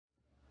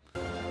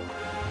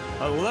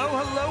Hello,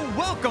 hello,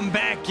 welcome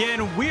back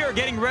in. We are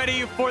getting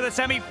ready for the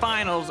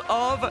semifinals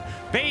of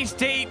Bay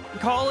State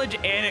College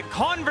and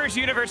Converse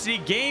University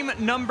game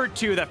number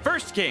 2. The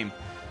first game,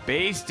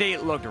 Bay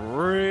State looked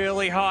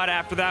really hot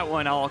after that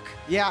one, Alk.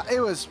 Yeah, it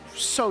was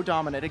so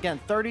dominant.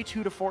 Again,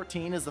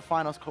 32-14 is the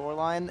final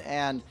scoreline,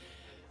 and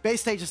Bay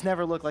State just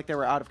never looked like they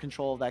were out of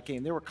control of that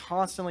game. They were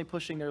constantly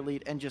pushing their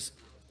lead and just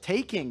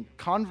taking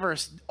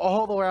Converse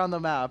all the way around the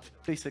map,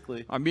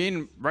 basically. I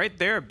mean, right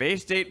there, Bay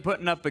State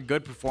putting up a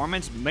good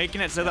performance,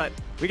 making it so that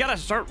we got to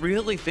start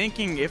really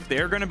thinking if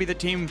they're going to be the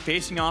team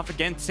facing off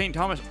against St.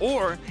 Thomas,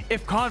 or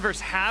if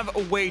Converse have a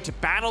way to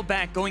battle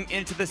back going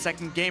into the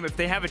second game, if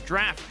they have a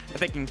draft that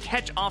they can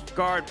catch off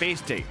guard Bay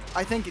State.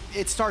 I think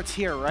it starts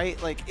here, right?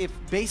 Like, if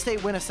Bay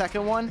State win a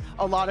second one,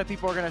 a lot of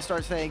people are going to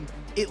start saying,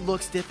 it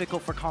looks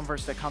difficult for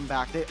Converse to come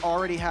back. They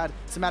already had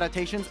some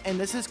adaptations, and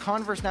this is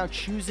Converse now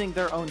choosing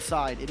their own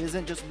side. It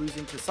isn't just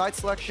losing to side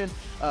selection,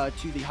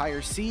 to the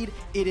higher seed.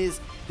 It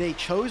is, they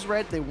chose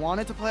red. They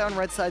wanted to play on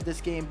red side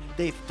this game.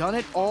 They've done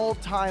it all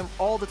the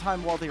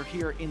time while they're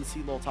here in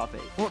CLoL top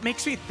 8. Well, it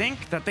makes me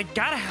think that they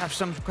gotta have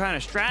some kind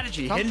of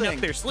strategy hidden up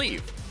their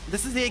sleeve.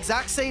 This is the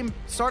exact same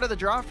start of the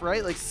draft,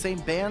 right? Like, same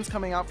bands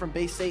coming out from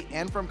Bay State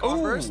and from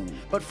Converse. Ooh.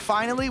 But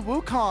finally,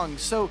 Wukong.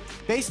 So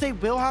Bay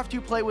State will have to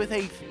play with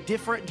a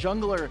different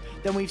jungler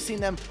than we've seen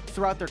them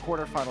throughout their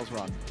quarterfinals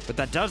run. But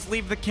that does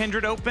leave the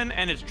Kindred open,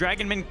 and it's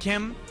Dragonmin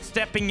Kim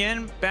stepping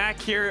in back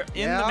here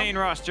in the main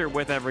roster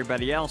with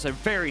everybody else. A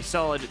very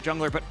solid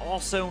jungler, but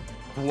also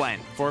Gwen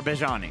for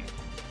Bejjaniii.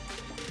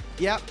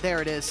 Yep,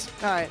 there it is.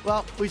 All right,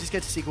 well, we just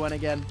get to see Gwen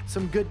again.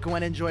 Some good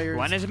Gwen enjoyers.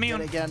 Gwen is immune.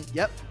 Again,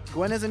 yep.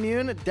 Gwen is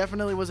immune.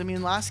 Definitely was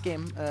immune last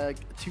game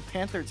to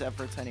Panthers'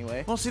 efforts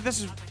anyway. Well, see,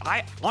 this is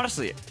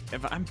honestly,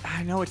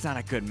 I know it's not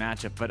a good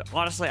matchup, but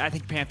honestly, I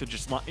think Panther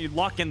just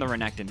lock in the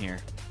Renekton here.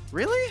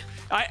 Really?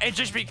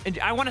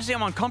 I want to see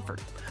him on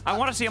comfort. I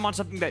want to see him on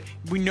something that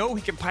we know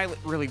he can pilot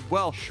really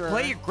well. Sure.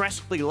 Play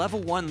aggressively, level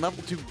 1,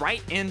 level 2,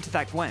 right into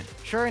that Gwen.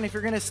 Sure, and if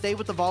you're going to stay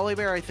with the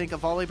Volibear, I think a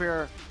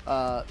Volibear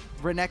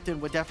Renekton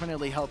would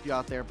definitely help you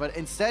out there. But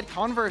instead,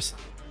 Converse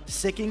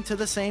sticking to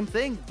the same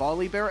thing.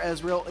 Volibear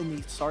Ezreal in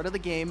the start of the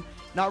game,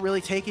 not really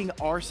taking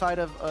our side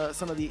of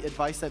some of the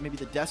advice that maybe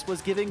the Desk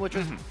was giving, which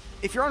was,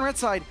 if you're on red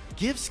side,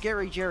 give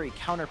ScaryJerry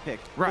counterpick.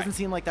 Right. Doesn't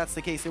seem like that's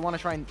the case. They want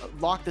to try and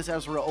lock this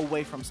Ezreal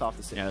away from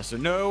SophistSage. Yeah, so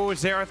no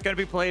Xerath going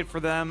to be played for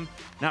them.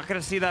 Not going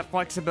to see that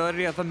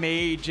flexibility of the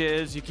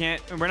mages. You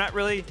can't, we're not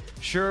really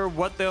sure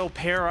what they'll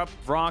pair up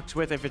Vrox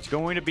with, if it's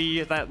going to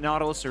be that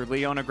Nautilus or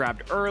Leona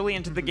grabbed early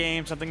into the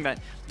game, something that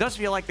does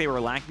feel like they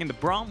were lacking. The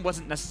Braum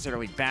wasn't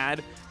necessarily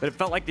bad, but it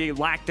felt like they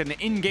lacked an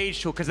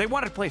engage tool because they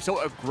wanted to play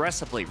so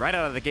aggressively right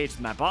out of the gates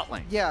in that bot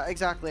lane. Yeah,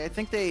 exactly. I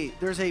think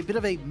there's a bit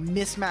of a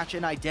mismatch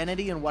in identity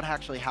and what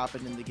actually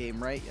happened in the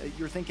game, right?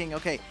 You're thinking,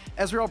 okay,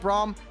 Ezreal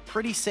Braum,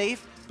 pretty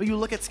safe, but you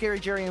look at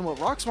ScaryJerry and what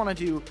Rocks want to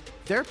do,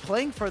 they're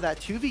playing for that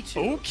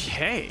 2v2.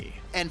 Okay.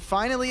 And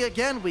finally,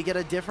 again, we get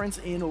a difference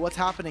in what's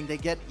happening. They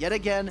get, yet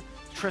again,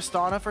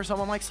 Tristana for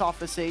someone like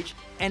SophistSage,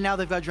 and now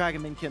they've got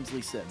Dragonmin Kim's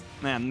Lee Sin.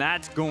 Man,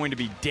 that's going to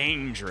be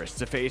dangerous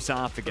to face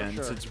off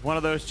against. Sure. It's one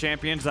of those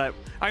champions that,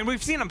 I mean,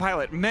 we've seen him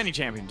pilot many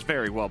champions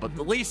very well, but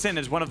the Lee Sin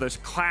is one of those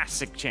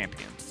classic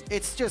champions.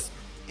 It's just,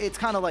 it's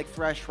kind of like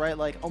Thresh, right?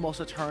 Like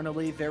almost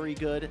eternally very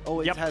good.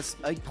 Always has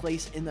a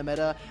place in the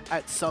meta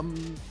at some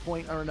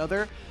point or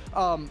another.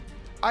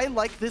 I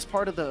like this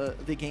part of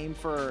the game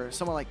for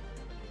someone like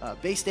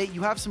Bay State.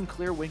 You have some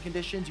clear win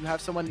conditions. You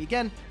have someone,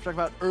 again, talking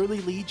about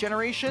early lead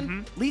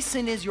generation. Lee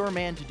Sin is your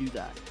man to do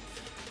that.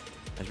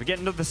 As we get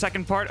into the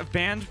second part of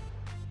Band,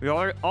 we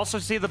also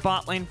see the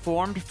bot lane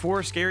formed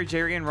for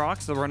ScaryJerry and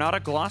Rocks. The Renata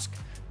Glasc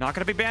not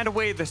going to be banned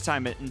away this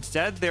time.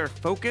 Instead, they're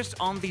focused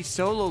on the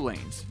solo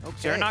lanes.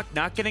 Okay. Seranok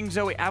not getting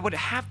Zoe. I would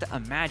have to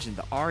imagine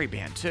the Ahri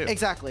ban too.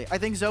 Exactly. I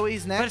think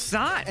Zoe's next. But it's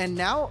not. And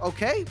now,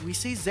 okay, we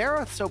see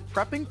Xerath. So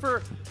prepping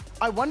for...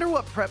 I wonder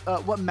what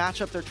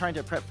matchup they're trying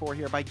to prep for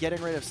here by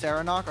getting rid of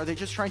Seranok. Are they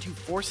just trying to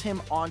force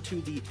him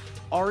onto the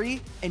Ahri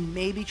and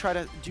maybe try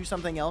to do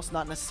something else,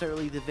 not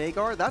necessarily the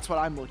Veigar? That's what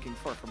I'm looking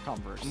for from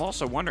Converse. I'm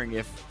also wondering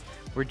if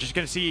we're just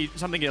going to see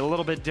something a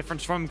little bit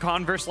different from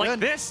Converse like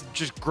this.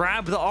 Just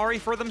grab the Ahri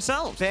for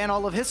themselves. Ban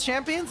all of his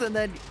champions and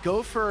then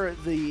go for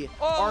the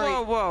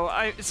Ahri. Whoa.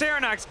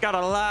 Seranok's got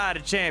a lot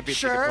of champions.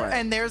 Sure,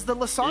 and there's the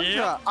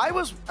Lissandra.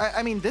 Yep.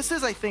 I mean, this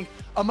is, I think,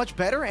 a much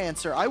better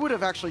answer. I would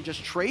have actually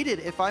just traded,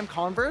 if I'm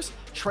Converse,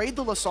 trade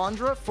the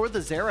Lissandra for the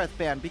Xerath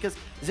ban, because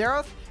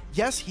Xerath,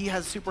 yes, he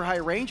has super high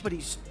range, but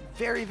he's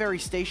very, very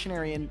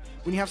stationary. And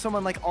when you have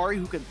someone like Ahri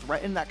who can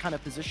threaten that kind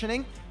of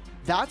positioning,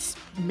 that's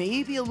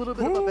maybe a little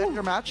bit of a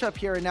better matchup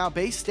here. And now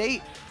Bay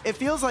State, it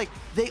feels like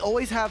they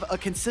always have a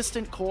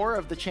consistent core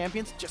of the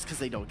champions just because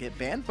they don't get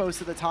banned most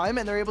of the time,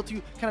 and they're able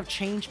to kind of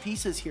change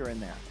pieces here and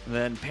there.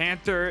 Then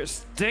Panther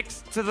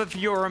sticks to the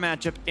Fiora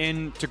matchup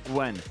into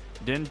Gwen.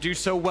 Didn't do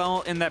so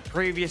well in that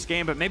previous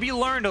game, but maybe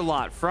learned a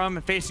lot from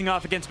facing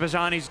off against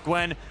Bejjanii's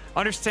Gwen.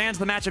 Understands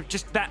the matchup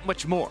just that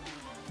much more.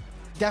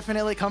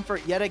 Definitely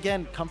Comfort. Yet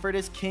again, Comfort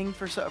is king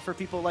for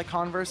people like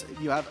Converse.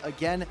 You have,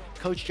 again,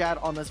 Coach Jad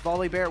on this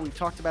Volibear. We've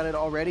talked about it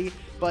already.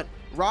 But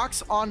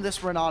Rocks on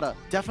this Renata,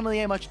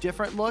 definitely a much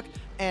different look.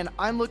 And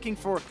I'm looking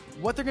for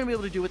what they're going to be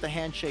able to do with the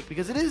handshake,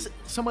 because it is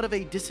somewhat of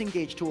a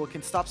disengage tool. It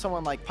can stop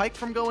someone like Pyke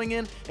from going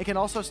in. It can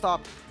also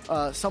stop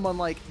someone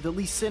like the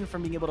Lee Sin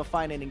from being able to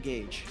find and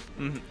engage.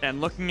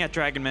 And looking at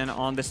Dragonmin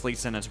on this Lee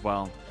Sin as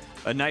well.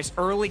 A nice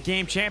early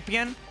game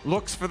champion,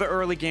 looks for the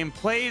early game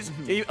plays.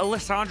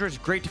 Lissandra is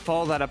great to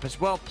follow that up as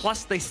well.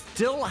 Plus, they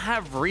still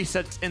have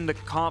resets in the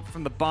comp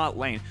from the bot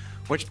lane,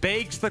 which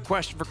begs the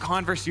question for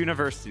Converse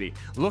University.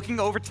 Looking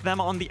over to them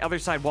on the other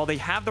side, while they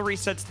have the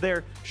resets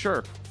there,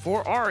 sure,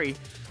 for Ahri,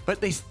 but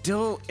they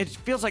still, it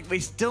feels like they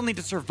still need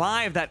to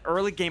survive that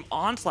early game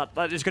onslaught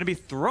that is going to be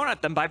thrown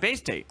at them by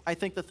Baystate. I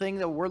think the thing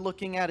that we're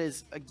looking at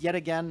is, yet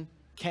again,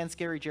 can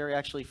ScaryJerry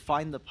actually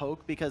find the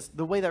poke? Because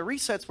the way that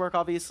resets work,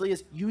 obviously,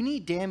 is you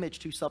need damage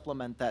to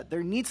supplement that.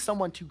 There needs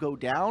someone to go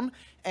down,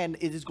 and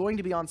it is going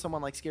to be on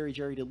someone like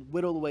ScaryJerry to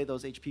whittle away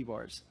those HP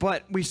bars.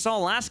 But we saw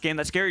last game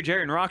that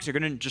ScaryJerry and Rocks are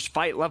going to just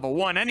fight level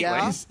 1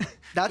 anyways. Yeah,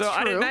 that's so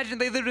true. I'd imagine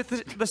they did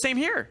the same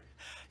here.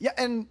 Yeah,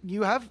 and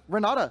you have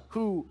Renata,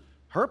 who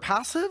her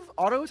passive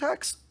auto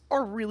attacks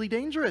are really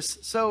dangerous.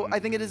 So I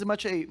think it is a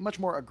much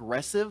more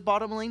aggressive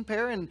bottom lane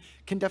pair and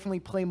can definitely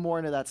play more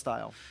into that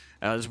style.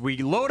 As we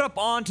load up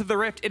onto the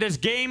Rift, it is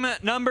game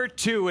number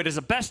 2. It is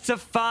a best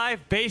of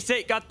 5.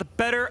 Baystate got the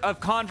better of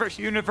Converse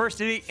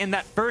University in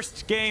that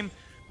first game.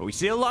 But we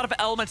see a lot of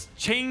elements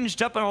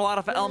changed up and a lot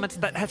of elements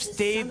that have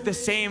stayed the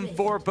same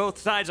for both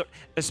sides,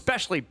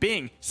 especially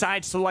being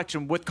side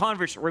selection with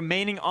Converse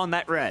remaining on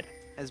that red.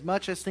 As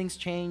much as things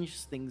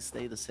change, things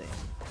stay the same.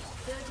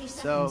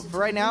 So for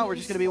right now, we're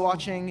just going to be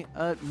watching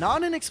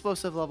not an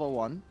explosive level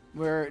 1,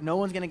 where no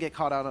one's going to get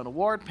caught out on a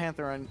ward.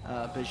 Panther and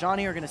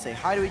Bejjaniii are going to say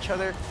hi to each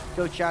other.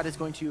 Coach Jad is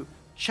going to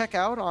check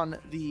out on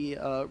the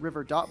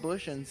river dot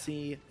bush and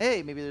see,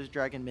 hey, maybe there's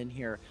Dragonmin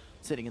here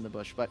sitting in the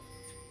bush. But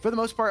for the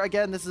most part,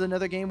 again, this is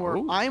another game where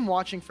I'm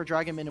watching for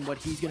Dragonmin and what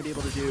he's going to be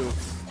able to do.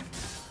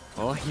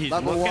 Well, he's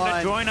looking to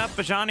join up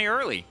Bejjaniii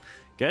early.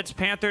 Gets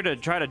Panther to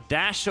try to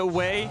dash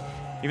away,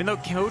 even though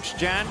Coach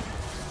Jad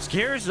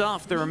scares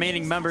off the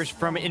remaining members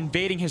from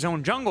invading his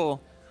own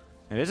jungle.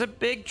 It is a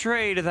big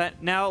trade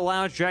that now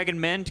allows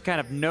Dragonmin to kind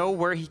of know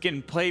where he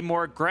can play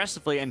more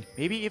aggressively and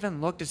maybe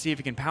even look to see if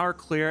he can power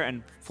clear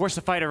and force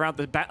a fight around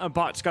the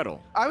bot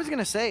scuttle. I was going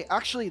to say,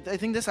 actually, I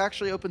think this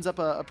actually opens up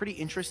a pretty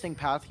interesting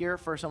path here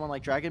for someone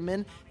like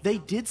Dragonmin. They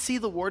did see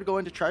the ward go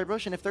into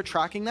Tribush, and if they're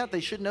tracking that, they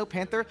should know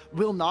Panther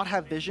will not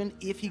have vision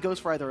if he goes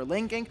for either a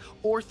lane gank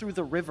or through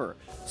the river.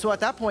 So at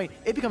that point,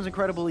 it becomes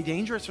incredibly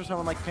dangerous for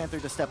someone like Panther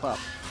to step up.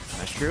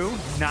 That's true.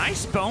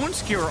 Nice bone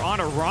skewer on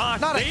a rock.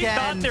 They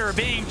thought they were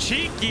being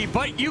cheeky,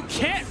 but you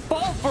can't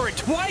fall for it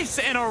twice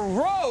in a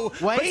row.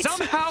 But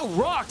somehow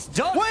Rocks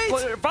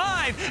does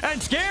survive, and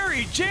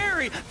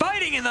ScaryJerry,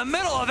 fighting in the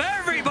middle of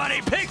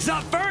everybody, picks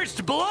up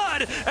first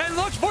blood and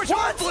looks for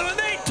Swordblue, and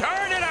they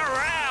turn it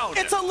around.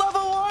 It's a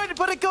level 1,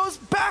 but it goes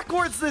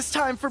backwards this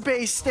time for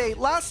Baystate.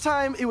 Last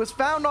time it was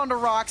found onto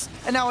Rocks,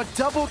 and now a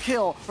double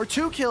kill, or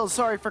 2 kills,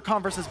 sorry, for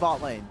Converse's bot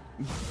lane.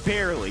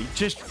 Barely.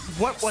 Just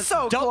what was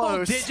so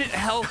double-digit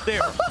health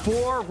there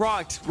for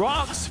Rocks.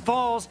 Rocks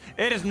falls.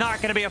 It is not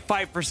going to be a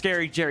fight for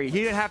ScaryJerry.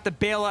 He would have to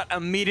bail out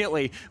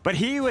immediately, but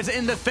he was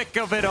in the thick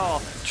of it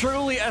all.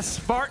 Truly a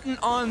Spartan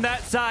on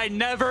that side,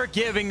 never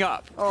giving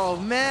up. Oh,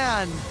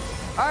 man.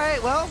 All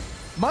right, well,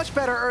 much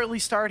better early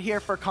start here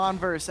for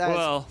Converse.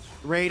 As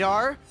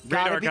Radar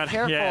gotta be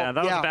careful. Yeah,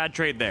 that was a bad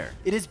trade there.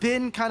 It has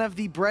been kind of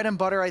the bread and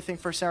butter, I think,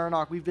 for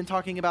Seranok. We've been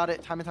talking about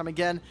it time and time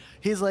again,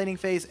 his laning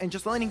phase and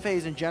just laning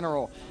phase in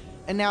general.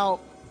 And now,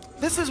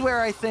 this is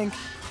where I think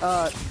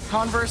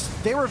Converse,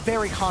 they were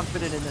very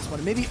confident in this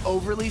one, maybe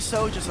overly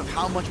so, just of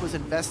how much was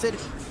invested.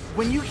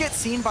 When you get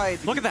seen by...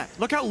 Look at that.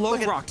 Look how low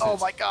Rocks is. Oh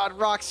my god,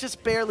 Rocks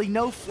just barely,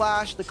 no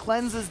flash, the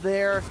cleanse is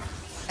there.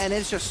 And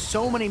it's just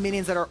so many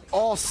minions that are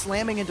all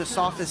slamming into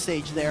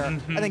SophistSage there.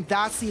 I think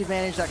that's the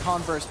advantage that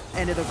Converse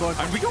ended up going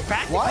for. And we go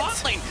back to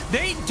bot lane.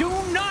 They do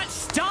not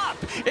stop.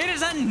 It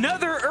is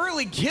another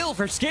early kill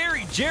for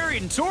ScaryJerry,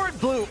 and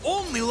Swordblue,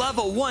 only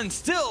level 1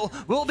 still,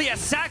 will be a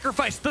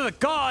sacrifice to the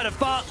god of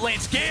bot lane,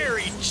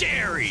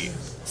 ScaryJerry.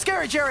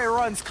 ScaryJerry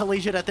runs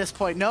collegiate at this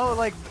point. No,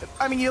 like,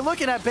 I mean, you're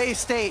looking at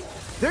Baystate.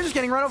 They're just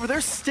getting run over.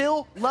 They're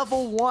still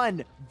level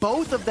 1.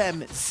 Both of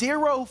them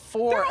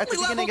 0-4 at the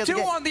beginning of the game.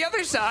 They're only level 2 on the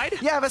other side.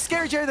 Yeah, but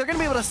ScaryJerry, they're going to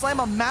be able to slam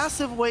a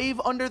massive wave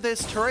under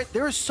this turret.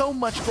 There is so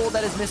much gold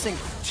that is missing.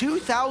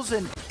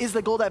 2,000 is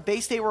the gold that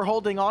Baystate were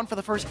holding on for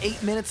the first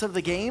 8 minutes of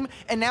the game,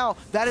 and now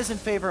that is in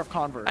favor of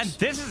Converse. And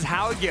this is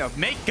how you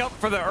make up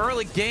for the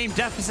early game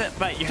deficit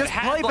that you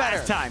had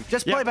last time.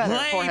 Just play better.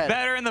 Play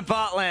better in the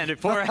bot lane.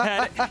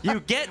 Forehead.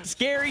 You get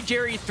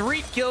ScaryJerry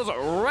 3 kills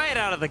right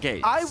out of the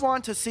gate. I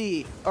want to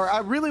see, or I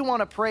really want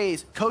to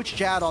praise Coach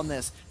Jad on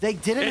this. They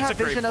didn't have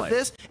vision of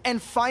this,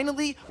 and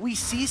finally we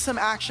see some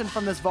action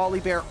from this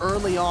Volibear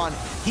early on.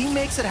 He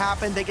makes it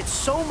happen. They get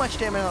so much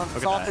damage on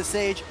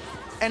SophistSage,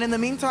 and in the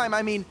meantime,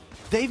 I mean,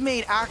 they've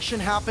made action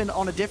happen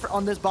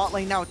on this bot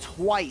lane now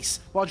twice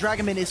while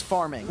Dragonmin is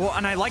farming. Well,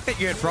 and I like that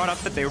you had brought up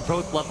that they were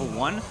both level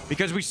 1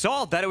 because we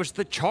saw that it was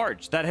the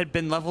charge that had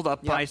been leveled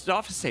up by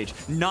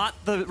SophistSage, not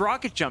the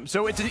rocket jump.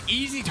 So it's an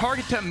easy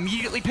target to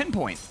immediately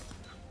pinpoint.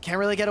 Can't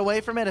really get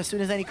away from it. As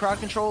soon as any crowd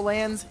control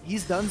lands,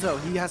 he's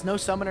donezo. He has no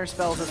summoner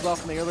spells as well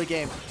from the early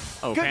game.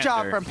 Oh, Good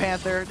job from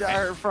Panther,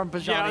 or from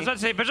Bejjaniii. Yeah, I was about to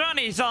say,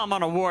 Bejjaniii saw him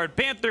on a ward.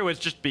 Panther was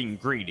just being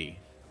greedy.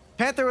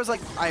 Panther was like,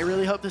 I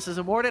really hope this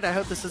isn't warded. I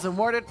hope this isn't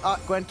warded.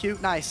 Gwen Q,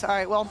 nice. All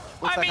right, well,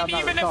 looks like I'm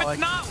not even recalling. if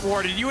it's not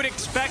warded, you would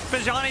expect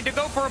Bejjaniii to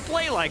go for a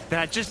play like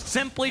that. Just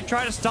simply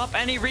try to stop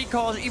any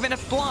recalls, even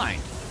if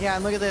blind. Yeah,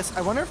 and look at this.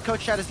 I wonder if Coach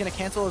Chad is going to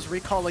cancel his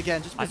recall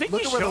again. Just I think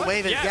look at where the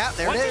wave is. Yeah,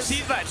 there it is. Once you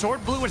see that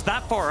Swordblue was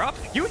that far up,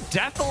 you would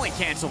definitely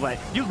cancel that.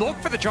 You look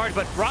for the charge,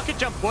 but Rocket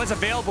Jump was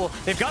available.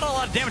 They've got a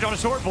lot of damage on a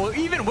Swordblue,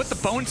 even with the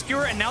Bone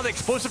Skewer and now the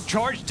explosive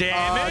charge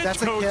damage.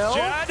 That's a Coach kill.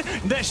 Chad,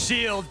 the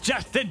shield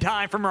just in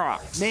time from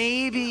Rocks.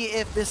 Maybe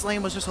if this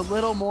lane was just a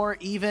little more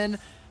even,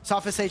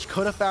 SophistSage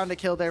could have found a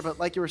kill there, but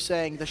like you were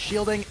saying, the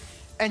shielding.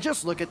 And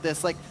just look at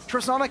this. Like,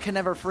 Tristana can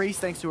never freeze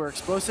thanks to her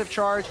explosive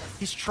charge.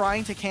 He's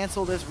trying to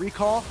cancel this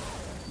recall.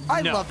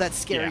 I love that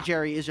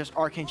ScaryJerry is just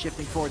arcane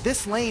shifting forward.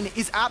 This lane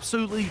is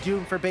absolutely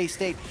doomed for Bay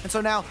State. And so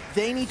now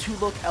they need to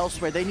look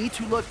elsewhere. They need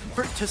to look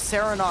to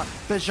Seranok,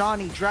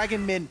 Bejjaniii,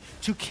 Dragonmin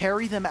to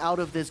carry them out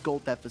of this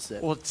gold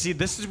deficit. Well, see,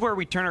 this is where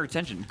we turn our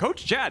attention.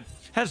 Coach Chad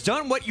has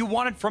done what you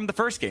wanted from the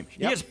first game.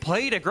 He has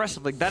played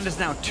aggressively. That is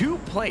now 2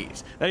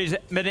 plays that he's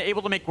been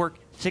able to make work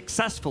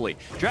successfully.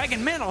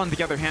 Dragonmin, on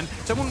the other hand,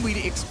 someone we'd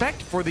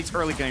expect for these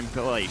early game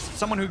plays,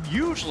 someone who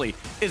usually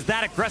is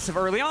that aggressive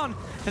early on,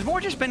 has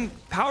more just been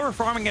power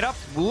farming it up,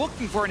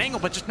 looking for an angle,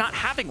 but just not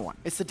having one.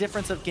 It's the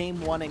difference of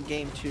game 1 and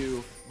game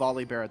 2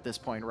 Volibear at this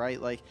point,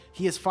 right? Like,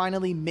 he has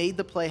finally made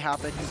the play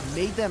happen. He's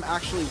made them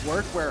actually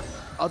work where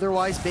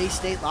otherwise Bay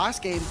State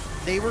last game,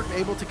 they were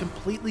able to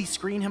completely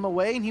screen him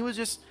away, and he was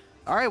just,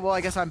 all right, well, I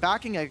guess I'm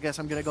backing. I guess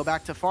I'm going to go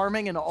back to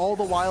farming, and all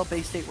the while,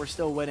 Bay State were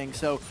still winning.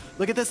 So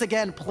look at this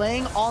again,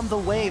 playing on the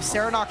wave.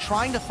 Seranok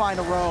trying to find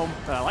a roam.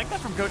 I like that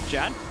from Coach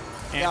Chad.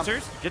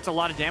 Answers, gets a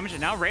lot of damage,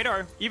 and now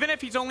Radar, even if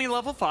he's only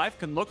level 5,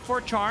 can look for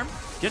a charm,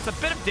 gets a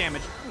bit of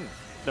damage.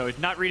 So it's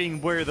not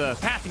reading where the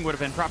pathing would have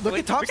been properly. Look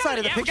at top side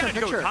of the picture. We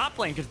gotta go top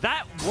lane, because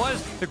that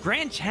was the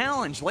grand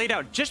challenge laid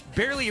out. Just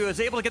barely he was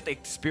able to get the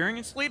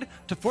experience lead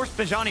to force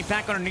Bejjaniii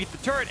back underneath the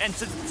turret. And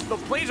since the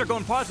plays are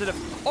going positive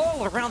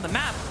all around the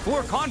map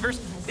for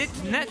Converse, it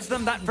nets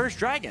them that first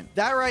dragon.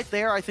 That right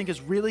there, I think, is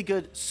really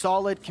good,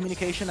 solid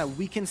communication that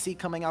we can see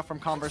coming out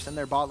from Converse in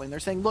their bot lane. They're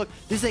saying, look,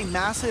 this is a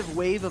massive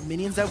wave of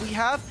minions that we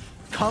have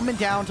coming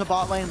down to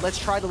bot lane. Let's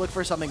try to look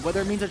for something,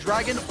 whether it means a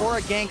dragon or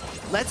a gank.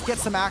 Let's get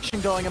some action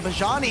going. And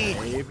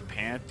Bejjaniii,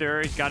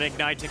 Panther, he's got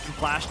Ignite, taking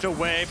flashed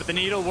away, but the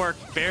needlework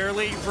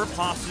barely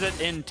riposted it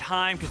in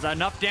time because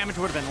enough damage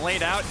would have been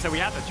laid out. So we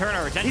have to turn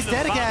our attention to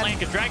the bot lane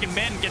because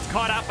Dragonmin gets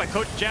caught out by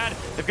Coach Chad.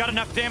 They've got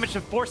enough damage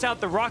to force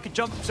out the rocket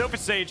jump from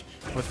SophistSage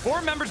with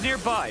 4 members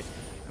nearby.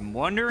 I'm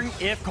wondering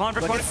if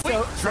Converse went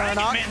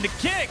Dragonmin, the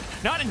kick,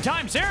 not in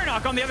time.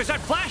 Seranok on the other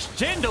side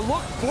flashed in to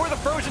look for the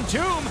frozen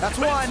tomb. That's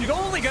but one. It's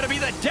only going to be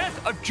the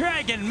death of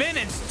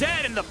Dragonmin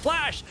instead in the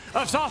flash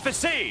of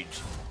SophistSage.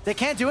 they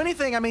can't do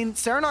anything. I mean,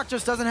 Seranok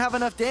just doesn't have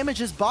enough damage.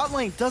 His bot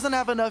lane doesn't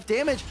have enough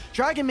damage.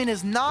 Dragonmin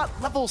is not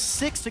level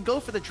 6 to go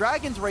for the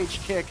Dragon's Rage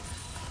kick.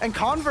 And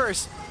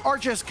Converse are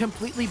just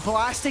completely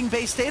blasting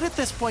Bay State at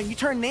this point. You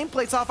turn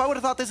nameplates off, I would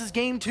have thought this is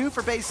game 2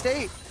 for Bay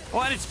State.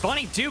 Well, and it's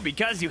funny, too,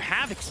 because you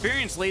have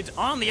experience leads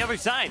on the other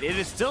side. It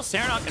is still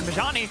Seranok and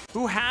Bejjaniii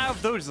who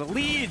have those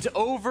leads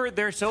over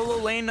their solo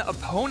lane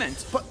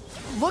opponent. But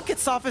look at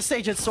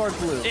SophistSage and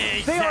Swordblue.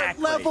 Exactly. They are at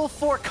level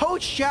 4.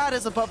 Coach Chad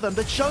is above them.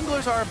 The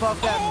junglers are above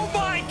them. Oh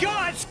my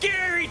god,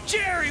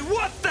 ScaryJerry,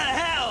 what the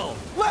hell?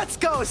 Let's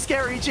go,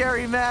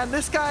 ScaryJerry, man.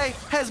 This guy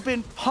has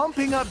been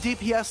pumping up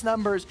DPS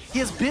numbers. He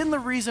has been the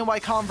reason why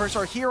Converse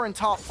are here in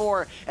top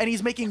 4, and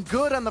he's making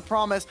good on the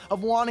promise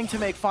of wanting to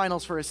make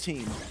finals for his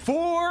team.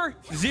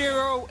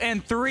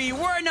 4-0-3.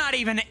 We're not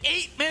even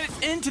 8 minutes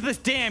into this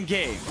damn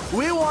game.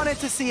 We wanted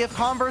to see if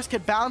Converse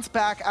could bounce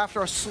back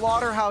after a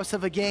slaughterhouse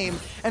of a game,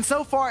 and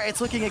so far it's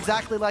looking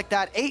exactly like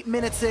that. 8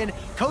 minutes in,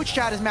 Coach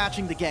Chad is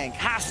matching the gank.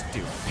 Has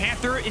to.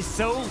 Panther is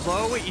so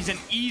low, he's an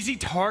easy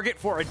target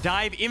for a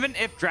dive, even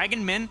if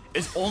Dragonmin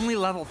is only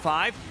level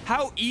 5.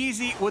 How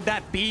easy would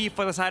that be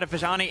for the side of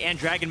Bejjaniii and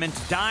Dragonmin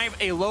to dive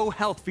a low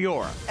health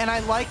Fiora? And I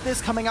like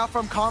this coming out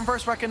from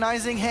Converse,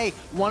 recognizing, hey,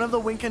 one of the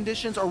win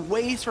conditions or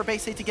ways for Bay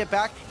State to get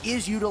back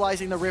is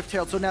utilizing the Rift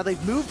Herald. So now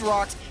they've moved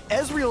rocks.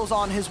 Ezreal's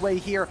on his way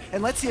here,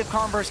 and let's see if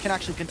Converse can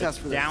actually contest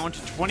for this. Down to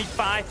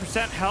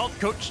 25% health.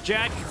 Coach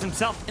Chad gets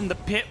himself in the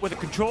pit with a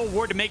control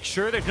ward to make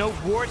sure there's no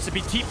wards to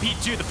be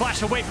TP'd to. The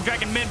flash away from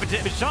Dragonmin, but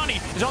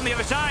Bejjaniii is on the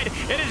other side.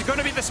 It is going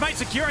to be the smite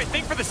secure, I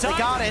think, for the side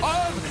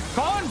of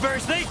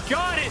Converse. They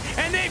got it,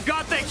 and they've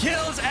got the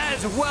kills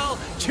as well.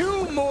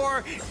 2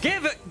 more.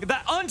 Give the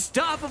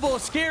unstoppable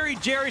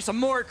ScaryJerry some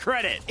more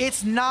credit.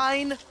 It's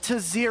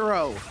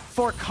 9-0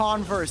 for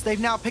Converse. They've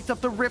now picked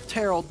up the Rift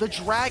Herald, the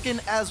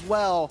Dragon as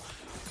well.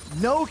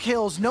 no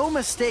kills, no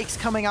mistakes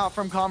coming out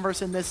from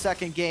Converse in this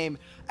second game,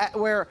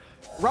 where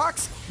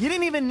Rox, you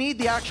didn't even need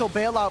the actual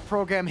bailout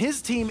program.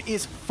 His team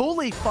is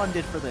fully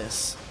funded for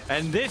this.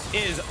 And this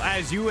is,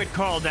 as you had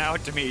called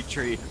out,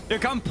 Dimitri, the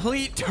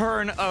complete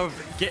turn of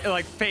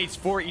fates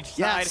for each side.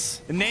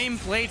 Yes. The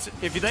nameplates,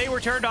 if they were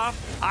turned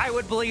off, I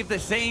would believe the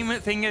same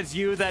thing as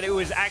you, that it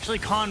was actually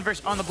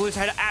Converse on the blue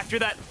side after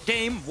that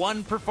game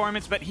one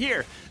performance. But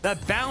here, the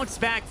bounce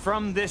back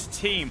from this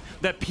team,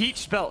 the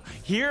Peach Belt,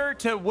 here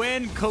to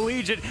win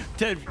Collegiate,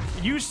 to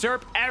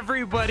usurp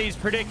everybody's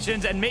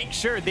predictions and make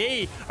sure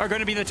they are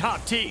going to be the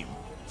top team.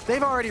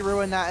 They've already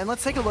ruined that, and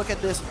let's take a look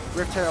at this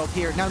Rift Herald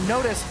here. Now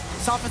notice,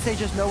 SophistSage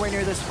is nowhere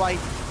near this fight.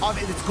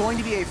 It's going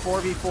to be a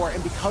 4v4,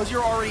 and because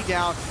you're already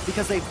down,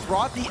 because they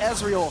brought the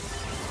Ezreal,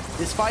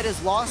 this fight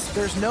is lost.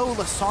 There's no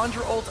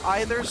Lissandra ult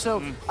either,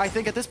 so I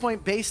think at this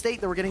point, Bay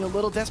State, they were getting a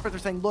little desperate. They're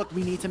saying, look,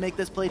 we need to make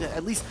this play to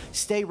at least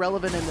stay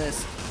relevant in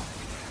this.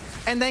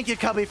 And thank you,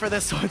 Cubby, for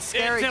this one.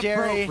 Scary It's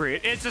Jerry.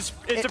 appropriate. It's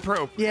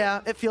appropriate.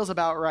 Yeah, it feels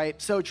about right.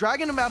 So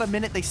Dragon about a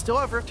minute. They still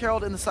have Rift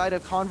Herald in the side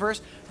of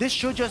Converse. This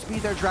should just be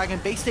their Dragon.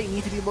 Bay State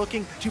need to be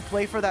looking to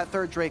play for that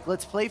third Drake.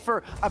 Let's play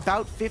for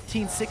about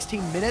 15,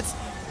 16 minutes.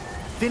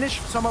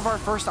 Finish some of our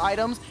first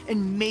items,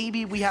 and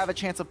maybe we have a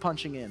chance of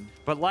punching in.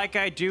 But like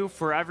I do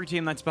for every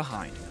team that's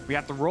behind, we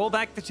have to roll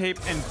back the tape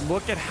and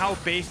look at how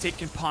Bay State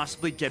can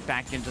possibly get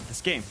back into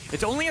this game.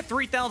 It's only a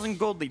 3,000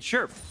 gold lead,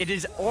 sure. It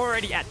is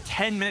already at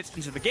 10 minutes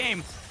into the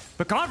game,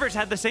 but Converse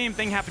had the same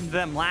thing happen to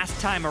them last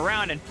time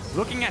around, and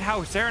looking at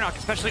how Seranok,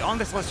 especially on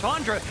this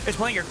Lissandra, is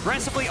playing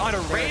aggressively on a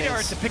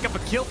radar to pick up a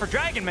kill for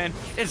Dragonmin,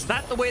 is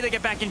that the way they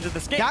get back into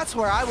this game? That's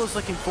where I was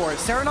looking for it.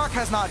 Seranok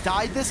has not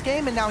died this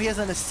game, and now he has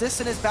an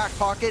assist in his back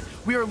pocket.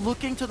 We are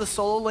looking to the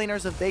solo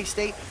laners of Bay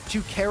State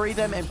to carry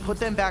them and put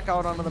them back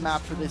out onto the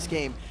map for this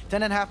game.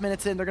 10.5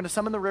 minutes in, they're going to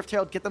summon the Rift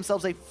Herald, get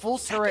themselves a full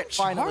turret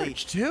finally.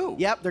 Charge too.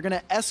 Yep, they're going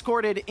to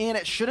escort it in.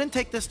 It shouldn't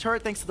take this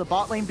turret thanks to the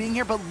bot lane being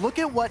here, but look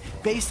at what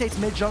Bay State's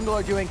mid jungle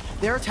are doing.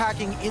 They're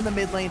attacking in the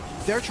mid lane.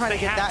 They're trying to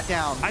get that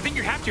down. I think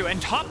you have to.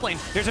 And top lane,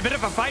 there's a bit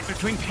of a fight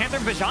between Panther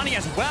and Bejjaniii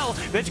as well.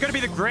 That's going to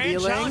be the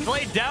grand challenge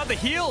laid down. The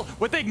heal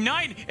with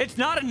Ignite. It's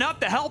not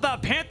enough to help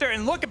out Panther.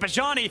 And look at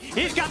Bejjaniii.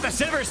 He's got the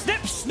silver.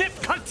 Snip, snip,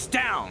 cuts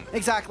down.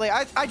 Exactly.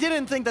 I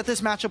didn't think that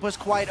this matchup was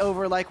quite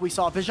over like we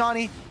saw.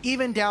 Bejjaniii,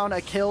 even down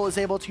a kill, is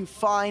able to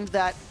find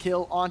that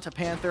kill onto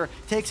Panther,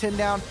 takes him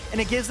down, and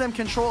it gives them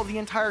control of the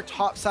entire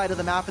top side of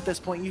the map at this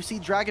point. You see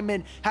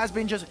Dragonmin has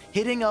been just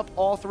hitting up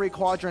all three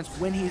quadrants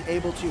when he's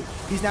able to.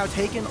 He's now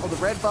taken the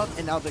red buff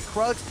and now the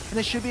Krugs, and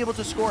they should be able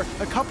to score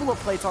a couple of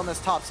plates on this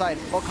top side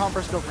while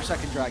Converse go for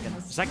second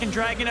Dragon. Second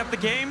Dragon of the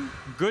game,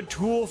 good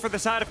tool for the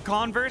side of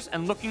Converse,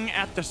 and looking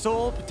at the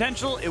soul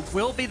potential, it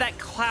will be that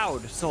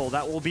Cloud soul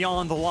that will be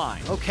on the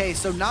line. Okay,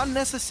 so not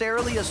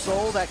necessarily a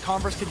soul that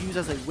Converse could use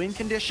as a win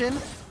condition.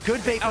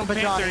 Good bait from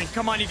Bejjaniii.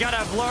 Come on, you gotta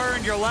have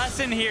learned your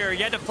lesson here.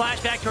 You had to flash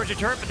back towards your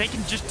turret, but they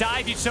can just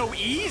dive you so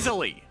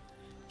easily.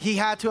 He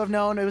had to have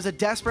known it was a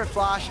desperate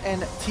flash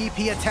and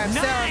TP attempt.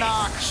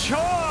 Nice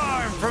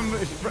charm from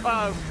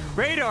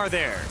Radar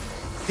there.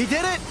 He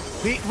did it.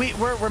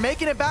 We're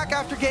making it back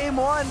after game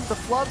one. The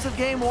flubs of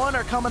game one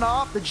are coming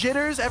off. The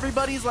jitters,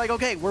 everybody's like,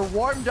 okay, we're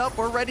warmed up,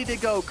 we're ready to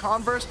go.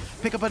 Converse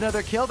pick up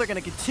another kill. They're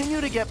going to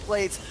continue to get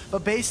plates,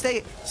 but Bay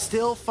State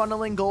still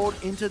funneling gold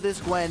into this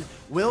Gwen.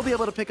 Will be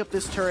able to pick up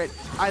this turret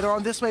either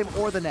on this wave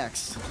or the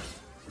next.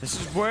 This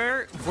is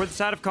where, for the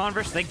side of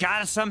Converse, they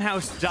gotta somehow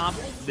stop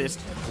this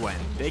Gwen.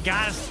 They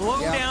gotta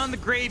slow down the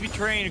gravy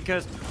train,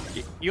 because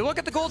you look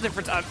at the gold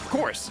difference. Of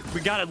course,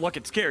 we gotta look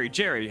at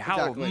ScaryJerry,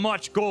 how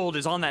much gold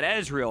is on that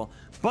Ezreal.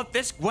 But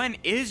this Gwen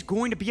is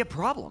going to be a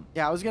problem.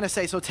 Yeah, I was gonna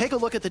say, so take a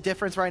look at the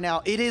difference right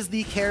now. It is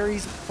the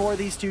carries for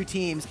these two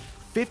teams.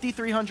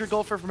 5,300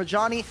 gold for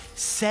Bejjaniii,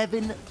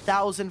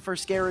 7,000 for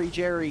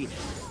ScaryJerry.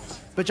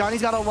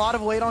 Bejjanii's got a lot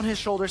of weight on his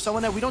shoulders,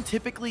 someone that we don't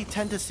typically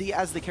tend to see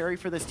as the carry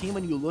for this team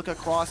when you look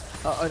across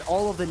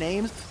all of the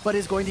names, but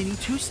is going to need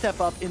to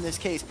step up in this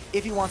case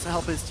if he wants to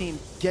help his team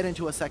get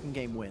into a second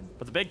game win.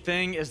 But the big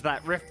thing is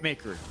that Rift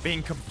Maker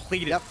being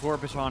completed for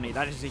Bejjaniii.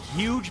 That is a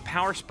huge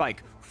power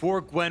spike for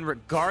Gwen,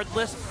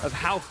 regardless of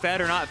how fed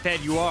or not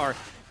fed you are.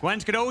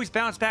 Gwen's could always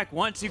bounce back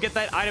once you get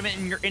that item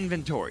in your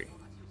inventory.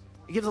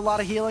 It gives a lot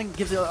of healing,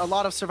 gives a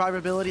lot of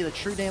survivability. The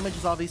true damage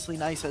is obviously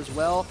nice as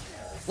well.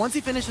 Once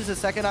he finishes his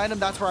second item,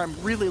 that's where I'm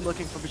really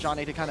looking for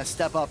Bejjaniii to kind of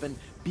step up and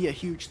be a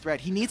huge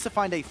threat. He needs to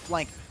find a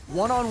flank.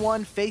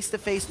 One-on-one,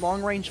 face-to-face,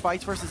 long-range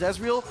fights versus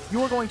Ezreal,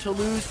 you are going to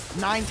lose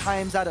 9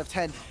 times out of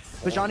 10.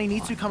 Bejjaniii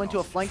needs to come into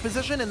a flank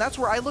position, and that's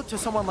where I look to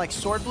someone like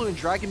Swordblue and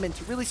Dragonmin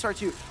to really start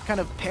to kind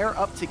of pair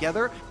up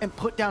together and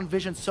put down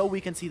vision so we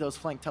can see those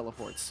flank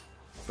teleports.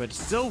 But it's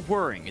still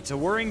worrying. It's a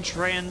worrying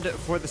trend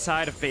for the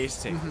side of Bay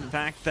State. The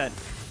fact that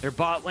their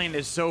bot lane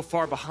is so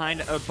far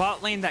behind. A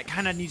bot lane that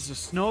kind of needs to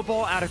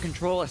snowball out of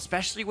control,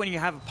 especially when you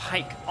have a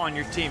Pyke on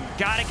your team.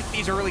 Gotta get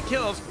these early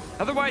kills.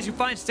 Otherwise, you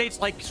find states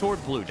like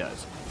Swordblue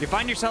does. You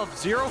find yourself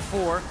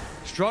 0-4,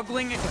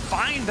 struggling to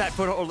find that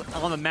foothold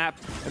on the map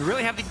and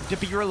really having to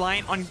be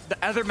reliant on the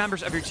other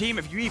members of your team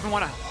if you even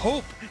want to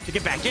hope to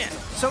get back in.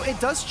 So it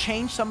does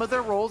change some of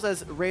their roles,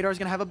 as Radar's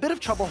going to have a bit of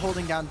trouble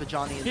holding down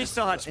Bejjaniii. He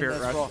still had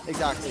Spirit Rush.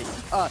 Exactly.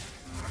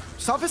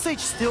 SophistSage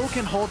still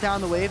can hold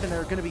down the wave, and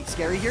they're going to be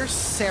scary here.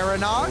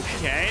 Seranok.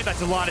 Okay,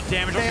 that's a lot of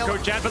damage on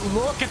Coach Jad, but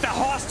look at the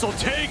hostile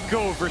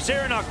takeover.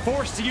 Seranok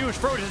forced to use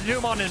Frozen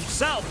Doom on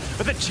himself,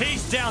 but the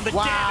chase down, the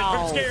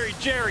damage from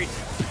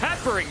ScaryJerry,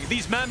 peppering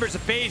these members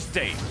of Bay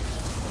State.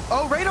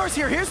 Oh, Radar's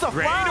here. Here's the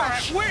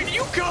flash. Where do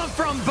you come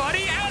from,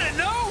 buddy? Out of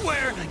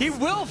nowhere. He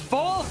will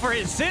fall for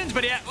his sins,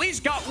 but he at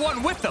least got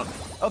one with him.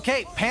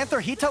 Okay, Panther,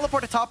 he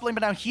teleported top lane,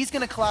 but now he's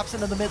going to collapse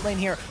into the mid lane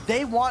here.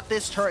 They want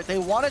this turret. They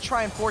want to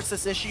try and force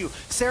this issue.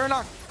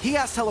 Seranok, he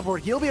has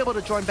teleport. He'll be able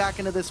to join back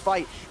into this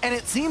fight. And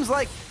it seems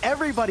like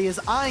everybody is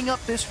eyeing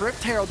up this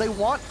Rift Herald. They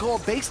want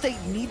gold. Bay State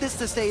need this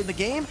to stay in the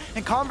game.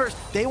 And Converse,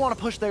 they want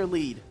to push their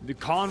lead. The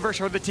Converse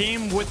are the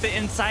team with the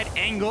inside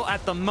angle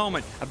at the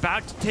moment.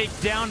 About to take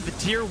down the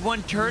tier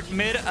 1 turret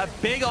mid. A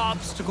big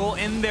obstacle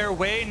in their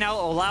way, now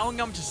allowing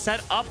them to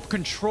set up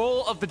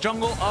control of the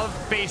jungle of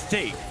Bay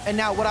State. And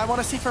now what I want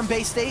to see from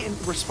Bay State in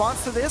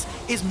response to this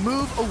is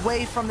move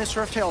away from this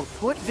Rift Herald.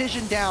 Put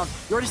vision down.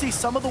 You already see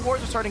some of the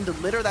wards are starting to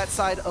litter that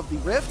side of the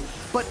Rift,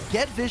 but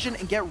get vision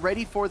and get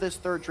ready for this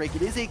third Drake.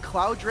 It is a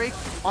Cloud Drake,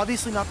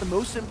 obviously not the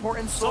most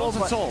important soul,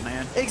 but soul,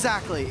 man.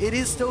 Exactly. It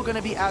is still going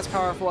to be as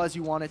powerful as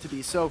you want it to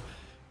be. So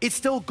it's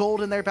still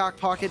gold in their back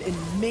pocket, and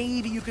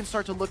maybe you can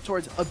start to look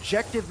towards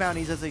objective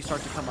bounties as they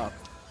start to come up.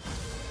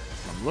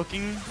 I'm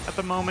looking at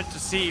the moment to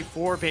see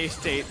for Bay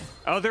State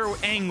other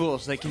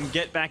angles they can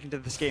get back into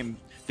this game.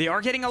 They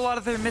are getting a lot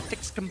of their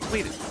mythics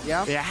completed.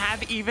 Yeah. They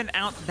have even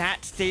out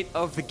that state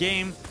of the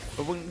game.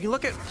 But when you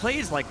look at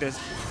plays like this,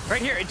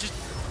 right here,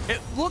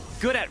 it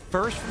looked good at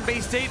first from Bay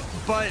State,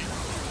 but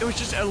it was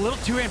just a little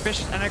too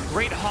ambitious and a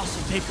great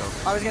hostile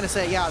takeover. I was going to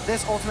say, yeah,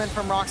 this ultimate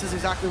from Rox is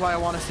exactly why I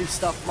want to see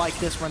stuff like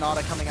this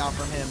Renata coming out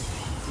from him.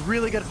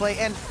 Really good play,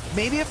 and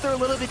maybe if they're a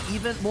little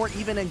bit more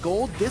even in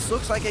gold, this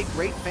looks like a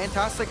great,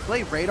 fantastic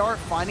play. Radar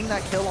finding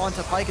that kill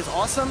onto Pyke is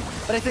awesome,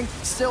 but I think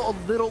still a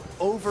little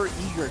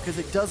over-eager because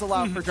it does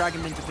allow for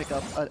Dragonmin to pick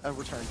up a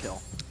return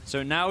kill.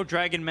 So now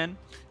Dragonmin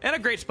in a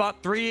great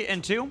spot,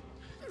 3-2.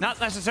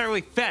 Not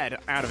necessarily fed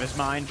out of his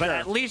mind, but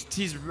at least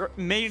he's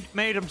made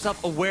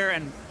himself aware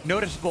and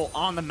noticeable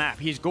on the map.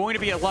 He's going to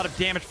be a lot of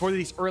damage for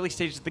these early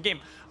stages of the game.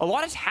 A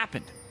lot has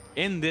happened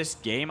in this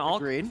game,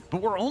 Agreed.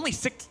 But we're only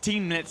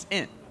 16 minutes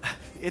in.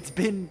 It's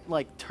been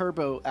like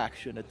turbo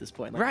action at this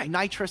point. Like right.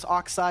 Nitrous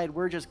Oxide,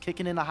 we're just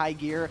kicking into high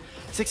gear.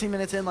 16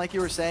 minutes in, like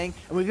you were saying,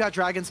 and we've got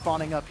Dragon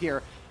spawning up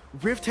here.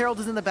 Rift Herald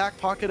is in the back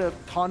pocket of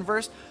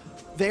Converse.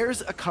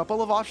 There's a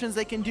couple of options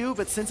they can do,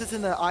 but since it's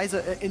in the eyes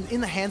of, in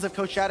the hands of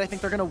Coach Chad, I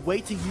think they're going to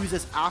wait to use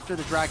this after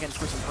the Dragons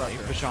for some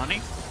pressure.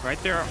 Bejjaniii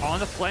right there on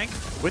the flank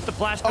with the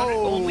blast.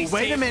 Only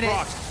wait a minute.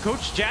 Rocks.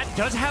 Coach Chad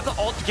does have the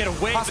ult to get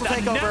away, Hostile but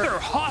takeover. another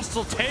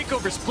hostile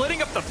takeover,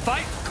 splitting up the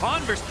fight for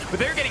Converse, but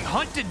they're getting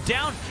hunted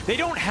down. They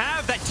don't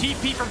have that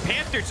TP from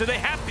Panther, so they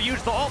have to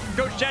use the ult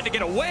from Coach Chad to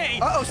get away.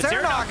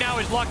 Seranok now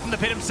is locked in the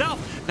pit himself.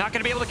 Not going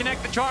to be able to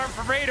connect the charm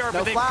from Radar,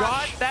 but they've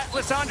got that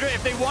Lissandra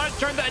if they want to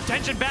turn the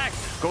attention back.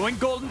 Going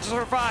golden to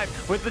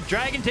survive with the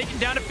Dragon taken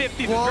down to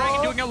 50. The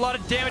Dragon doing a lot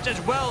of damage as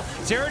well.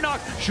 Seranok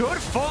should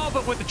fall,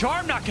 but with the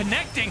charm not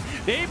connecting,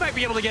 they might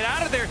be able to get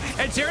out of there.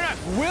 And Seranok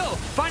will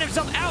find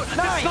himself out.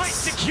 Nice. The fight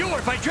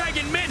secured by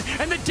Dragonmin,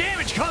 and the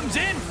damage comes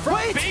in from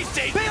Bay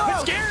State.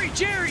 But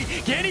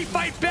ScaryJerry, can he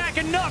fight back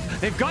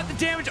enough? They've got the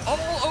damage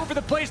all over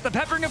the place, the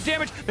peppering of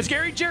damage. But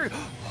ScaryJerry,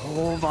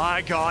 oh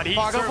my God, he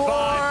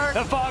survived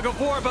the Fog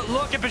of War. But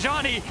look at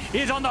Bejjaniii,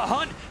 he's on the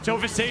hunt.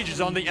 SophistSage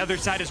is on the other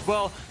side as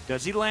well.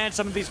 Does he land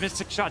some of these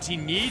mystic shots? He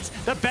needs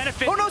the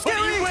benefit. Oh no,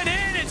 Scary! He went in,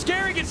 and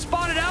Scary gets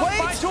spotted out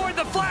by toward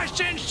the flash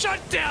and shut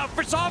down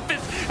for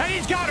Sophist, and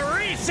he's got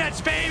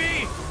resets,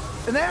 baby.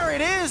 And there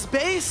it is,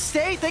 Bay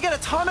State. They get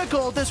a ton of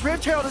gold. This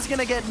Rift Herald is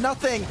gonna get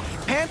nothing.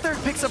 Panther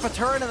picks up a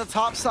turret on the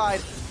top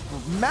side.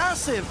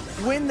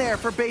 Massive win there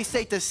for Bay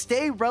State to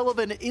stay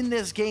relevant in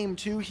this game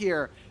too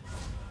here.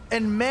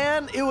 And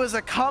man, it was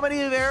a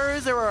comedy of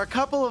errors. There were a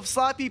couple of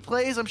sloppy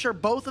plays. I'm sure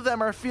both of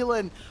them are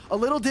feeling a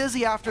little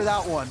dizzy after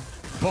that one.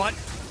 But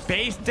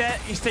Bay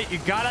State, you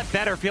got a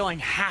better feeling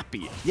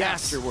happy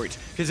afterwards,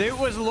 because it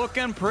was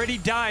looking pretty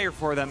dire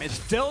for them. It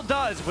still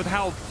does with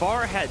how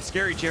far ahead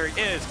ScaryJerry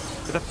is.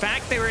 But the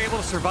fact they were able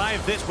to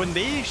survive this when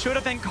they should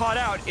have been caught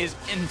out is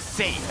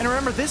insane. And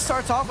remember, this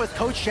starts off with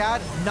Coach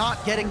Chad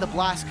not getting the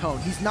blast cone.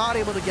 He's not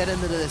able to get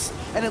into this.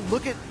 And then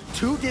look at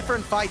two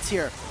different fights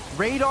here.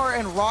 Radar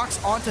and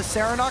Rox onto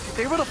Seranok. If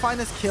they're able to find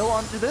this kill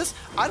onto this,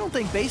 I don't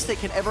think Bay State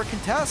can ever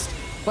contest.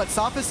 But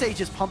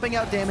SophistSage is pumping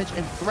out damage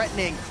and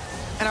threatening.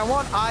 And I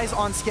want eyes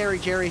on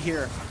ScaryJerry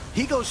here.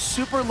 He goes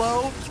super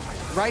low.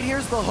 Right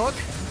here's the hook.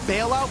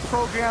 Bailout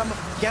program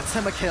gets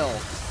him a kill.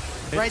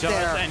 Right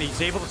there. And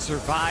he's able to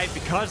survive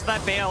because of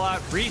that bailout,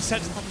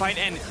 resets the fight,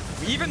 and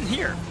even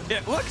here,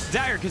 it looks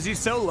dire because he's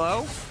so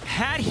low.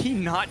 Had he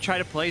not tried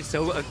to play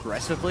so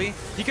aggressively,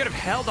 he could have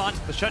held on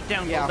to the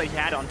shutdown goal they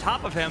had on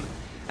top of him.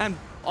 And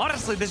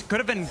honestly, this could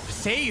have been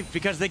saved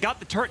because they got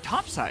the turret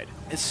topside.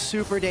 It's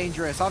super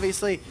dangerous.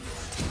 Obviously,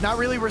 not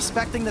really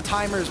respecting the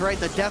timers, right?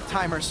 The death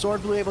timers.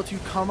 Swordblue able to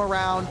come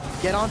around,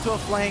 get onto a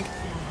flank.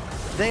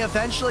 They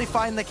eventually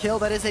find the kill.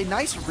 That is a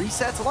nice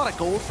reset. It's a lot of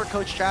gold for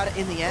Coach Chad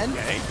in the end.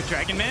 Okay, the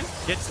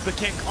Dragonmin gets the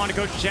kick onto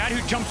Coach Chad,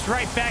 who jumps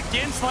right back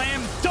in.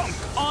 Slam, dunk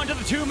onto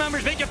the 2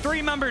 members, making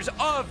 3 members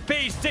of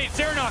Bay State.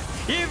 Seranok,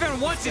 even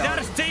once he's out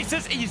of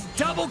stasis, he's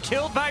double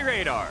killed by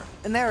Radar.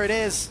 And there it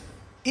is.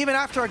 Even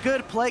after a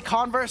good play,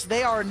 Converse,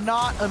 they are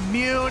not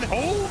immune.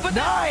 Oh, but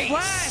nice!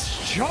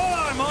 Flash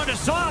charm onto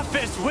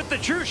Sophist with the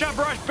true shot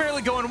barrage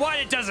barely going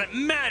wide. It doesn't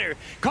matter.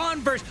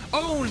 Converse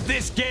owns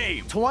this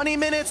game. 20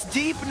 minutes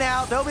deep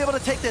now. They'll be able to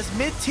take this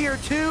mid-tier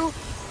 2.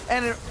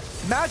 And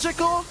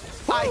Magical,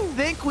 I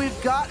think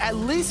we've got at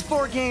least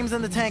 4 games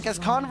in the tank as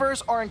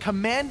Converse are in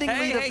commanding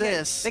lead of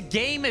this. The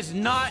game is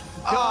not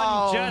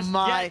done just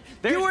yet.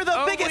 You were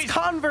the biggest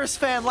Converse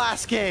fan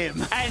last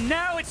game. And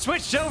now it's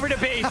switched over to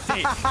Bay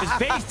State. As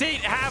Bay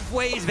State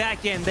halfway's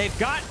back in. They've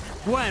got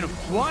Gwen,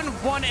 1,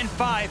 1, and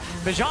 5.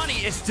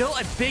 Bejjaniii is still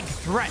a big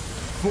threat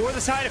for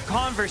the side of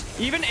Converse.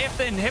 Even if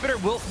the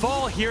inhibitor will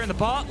fall here in the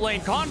bot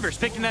lane, Converse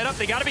picking that up.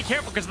 They got to be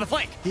careful because of the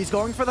flank. He's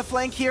going for the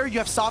flank here. You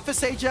have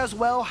SophistSage as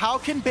well. How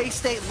can Bay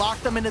State lock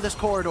them into this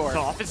corridor?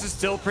 Sophist is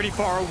still pretty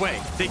far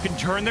away. They can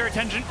turn their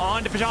attention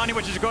on to Bejjaniii,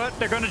 which is what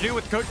they're going to do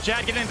with Coach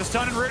Chad getting the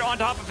stun and root on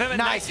top of him. And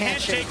nice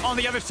handshake on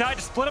the other side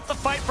to split up the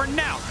fight for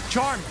now.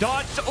 Charm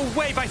dodged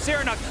away by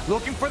Seranok,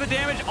 looking for the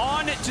damage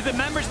on to the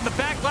members in the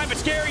back line, but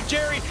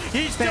ScaryJerry,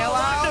 he's still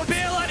on the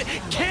bailout.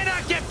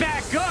 Cannot get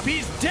back up.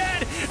 He's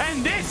dead.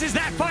 And this is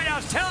that fight I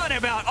was telling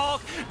about,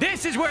 Alk.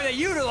 This is where they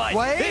utilize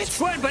this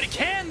Gwen, but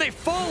can they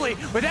fully,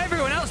 with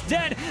everyone else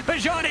dead?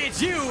 Bejjaniii,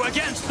 it's you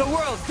against the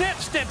world.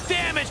 Snip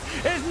damage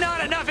is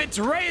not enough. It's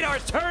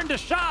Radar's turn to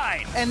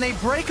shine. And they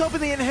break open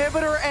the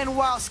inhibitor, and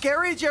while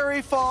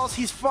ScaryJerry falls,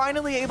 he's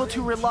finally able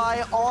to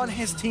rely on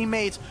his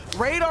teammates.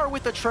 Radar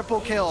with the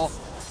triple kill.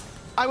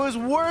 I was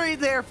worried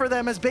there for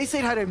them as Bay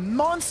State had a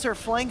monster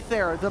flank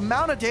there. The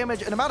amount of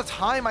damage and amount of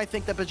time I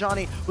think that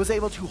Bejjaniii was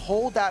able to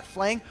hold that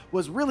flank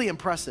was really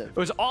impressive. It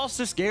was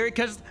also scary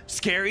because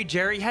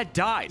ScaryJerry had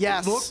died.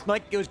 Yes. It looked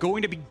like it was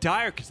going to be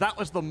dire because that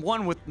was the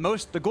one with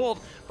most of the gold,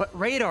 but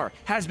Radar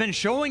has been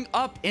showing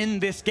up in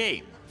this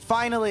game.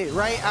 Finally,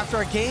 right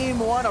after a game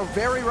 1, a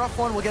very rough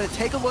one, we're going to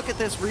take a look at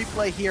this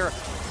replay here.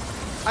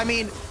 I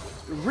mean,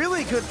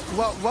 really good,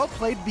 well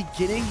played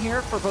beginning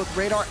here for both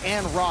Radar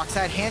and Rox.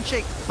 That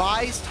handshake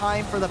buys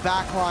time for the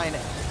backline.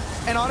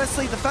 And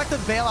honestly, the fact that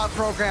Bailout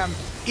program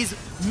is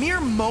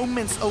mere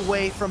moments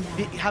away from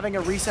having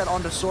a reset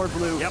onto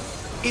Swordblue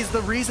is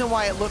the reason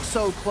why it looks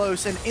so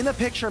close. And in the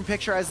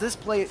picture-in-picture, as this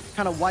play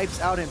kind of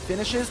wipes out and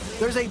finishes,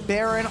 there's a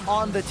Baron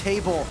on the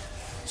table.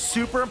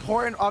 Super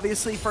important,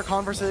 obviously, for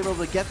Converse to be able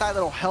to get that.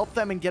 That'll help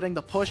them in getting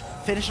the push,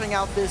 finishing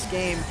out this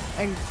game.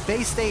 And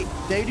Bay State,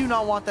 they do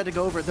not want that to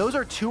go over. Those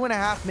are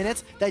 2.5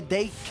 minutes that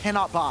they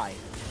cannot buy.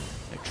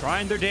 They're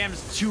trying their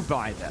damnedest to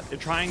buy that. They're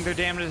trying their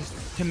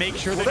damnedest to make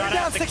sure they're not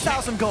down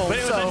 6,000 gold. But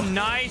it was a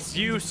nice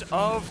use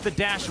of the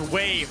dash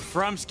away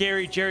from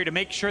ScaryJerry to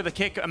make sure the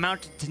kick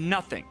amounted to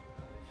nothing.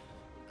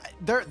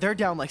 They're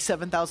down like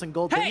 7,000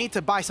 gold. They need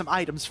to buy some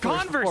items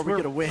first before we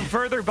get a win.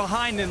 Further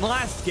behind than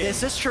last game.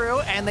 This is true,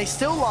 and they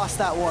still lost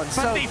that one.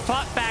 But they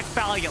fought back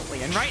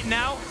valiantly, and right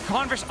now,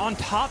 Converse on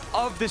top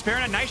of this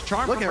Baron. A nice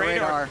charm from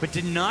Radar, but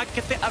did not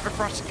get the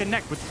Everfrost to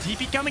connect. With the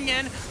TP coming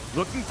in,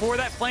 looking for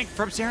that flank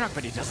from Seranok,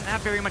 but he doesn't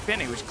have very much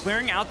mana. He was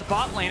clearing out the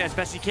bot lane as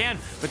best he can,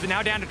 but they're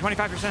now down to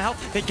 25%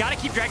 health. They got to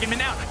keep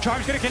Dragonmin out.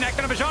 Charm's going to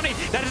connect on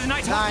Bejjaniii. That is a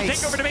nice help to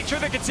take over to make sure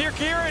they can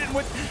secure it. And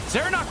with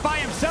Seranok by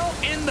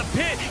himself in the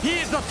pit, he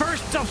is the first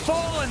to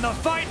fall in the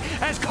fight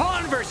as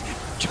Converse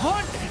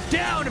hunt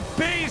down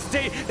Bay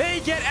State.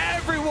 They get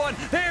everyone.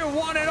 They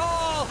want it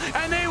all,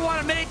 and they want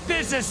to make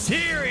this a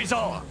series,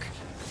 Alk.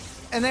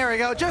 And there we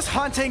go, just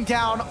hunting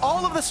down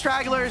all of the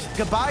stragglers.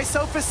 Goodbye,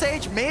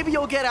 SophistSage. Maybe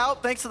you'll get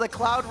out thanks to the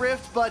Cloud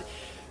Rift, but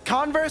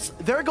Converse,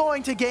 they're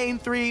going to game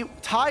 3,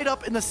 tied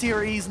up in the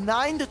series,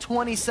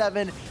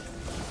 9-27.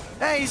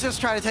 Hey, he's just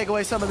trying to take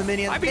away some of the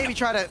minions. Maybe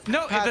try to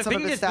pad some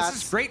of his stats.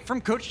 This is great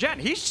from Coach Chad.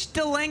 He's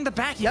still laying the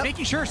back. He's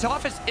making sure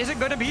Sophist isn't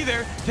going to be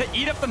there to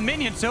eat up the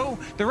minions so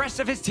the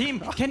rest of his team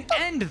can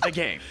end the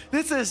game.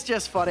 This is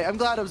just funny. I'm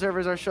glad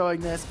observers are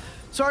showing this.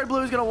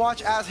 Swordblue is going to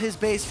watch as his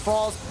base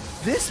falls.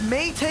 This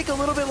may take a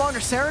little bit longer.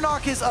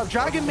 Seranok is up.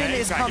 Dragonmin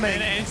is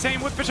coming. And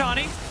same with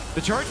Bejjaniii. The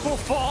charge will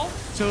fall,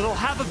 so they'll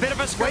have a bit of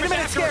a skirmish. Wait a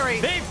minute,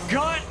 Scary. They've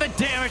got the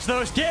damage,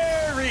 though.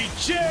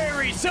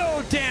 ScaryJerry,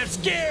 so damn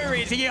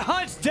scary. He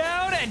hunts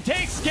down and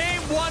takes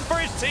game 1 for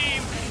his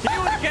team. He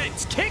will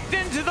get kicked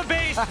into the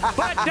base,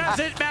 but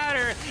doesn't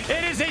matter.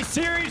 It is a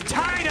series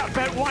tied up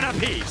at 1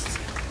 apiece.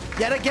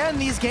 Yet again,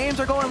 these games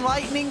are going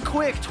lightning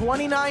quick.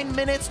 29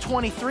 minutes,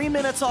 23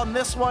 minutes on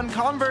this one.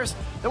 Converse,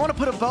 they want to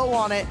put a bow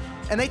on it,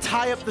 and they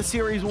tie up the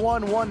series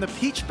 1-1. The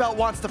Peach Belt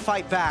wants to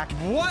fight back.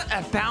 What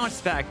a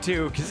bounce back,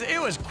 too, because it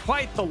was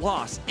quite the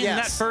loss in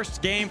that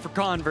first game for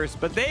Converse,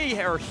 but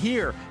they are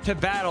here to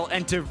battle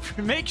and to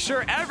make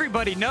sure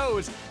everybody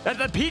knows that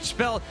the Peach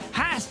Belt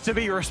has to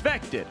be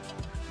respected.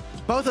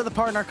 Both of the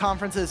partner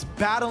conferences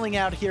battling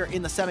out here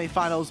in the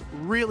semifinals.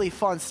 Really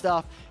fun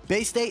stuff.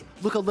 Bay State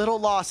look a little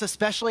lost,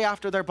 especially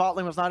after their bot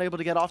lane was not able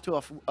to get off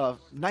to a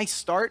nice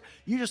start.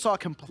 You just saw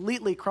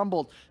completely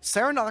crumbled.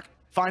 Seranok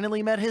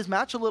finally met his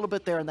match a little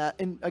bit there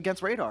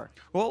against Radar.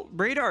 Well,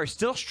 Radar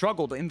still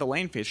struggled in the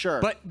lane phase. Sure.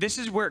 But this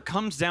is where it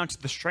comes down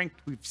to the strength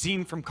we've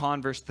seen from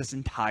Converse this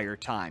entire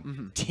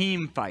time.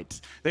 Team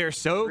fights. They are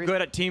so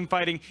good at team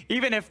fighting.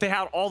 Even if they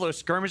had all those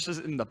skirmishes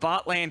in the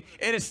bot lane,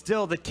 it is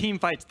still the team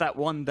fights that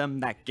won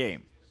them that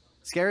game.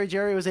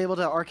 ScaryJerry was able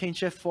to arcane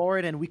shift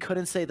forward, and we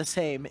couldn't say the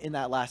same in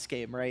that last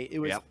game, right? It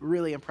was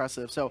really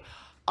impressive. So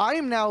I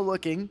am now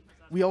looking.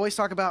 We always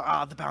talk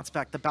about, the bounce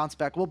back, the bounce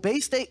back. Well, Bay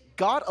State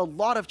got a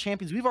lot of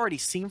champions we've already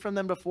seen from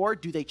them before.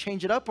 Do they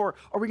change it up, or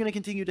are we going to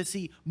continue to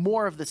see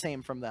more of the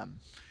same from them?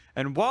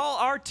 And while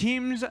our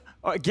teams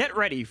get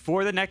ready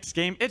for the next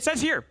game, it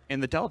says here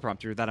in the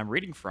teleprompter that I'm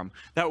reading from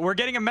that we're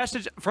getting a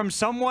message from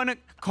someone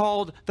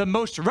called the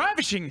most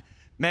ravishing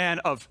man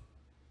of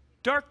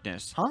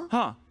darkness.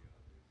 Huh?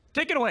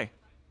 Take it away.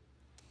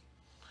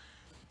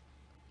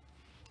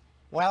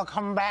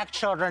 Welcome back,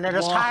 children. It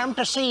is time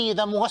to see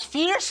the most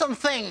fearsome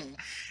thing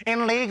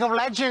in League of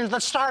Legends.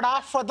 Let's start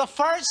off with the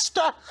first.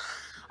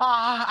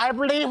 I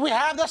believe we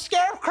have the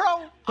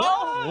Scarecrow.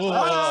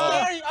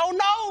 Scary. Oh,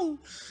 no.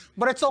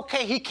 But it's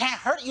okay. He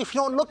can't hurt you if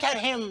you don't look at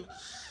him.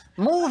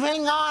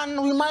 Moving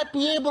on, we might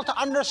be able to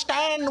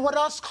understand what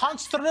else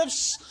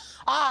constitutes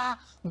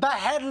the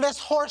Headless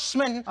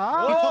Horseman. He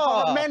took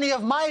over many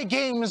of my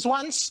games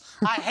once.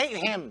 I hate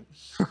him.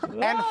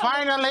 And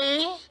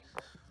finally,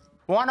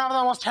 one of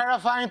the most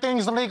terrifying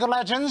things in League of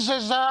Legends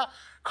is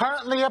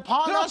currently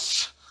upon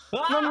us.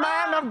 The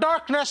Man of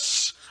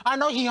Darkness. I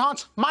know he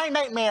haunts my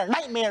nightmare.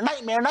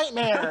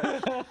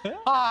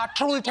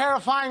 Truly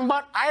terrifying,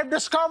 but I've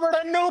discovered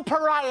a new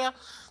pariah.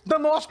 The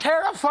most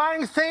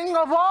terrifying thing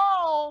of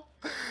all.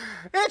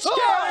 It's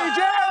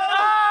ScaryJerry.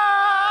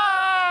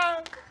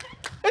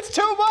 It's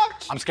too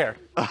much. I'm scared.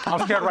 I'm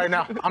scared right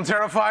now. I'm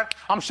terrified.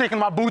 I'm shaking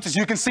my boots, as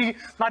you can see.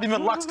 Not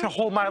even Lux can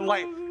hold my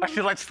light.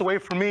 Actually, light's the way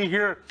for me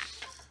here.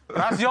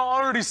 As y'all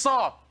already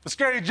saw, the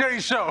ScaryJerry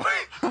show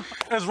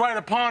is right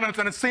upon us,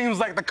 and it seems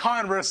like the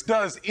Converse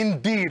does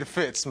indeed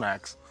fit,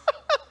 Smacks.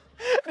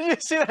 Did you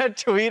see that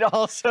tweet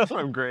also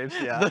from Graves?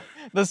 Yeah.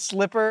 The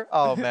slipper.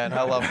 Oh man,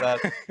 I love that.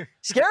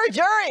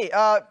 ScaryJerry,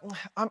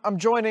 I'm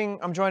joining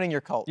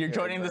your cult. You're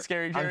joining the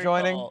ScaryJerry. I'm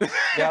joining. Cult.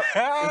 Yep.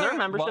 Is there a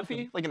membership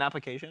fee, like an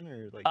application,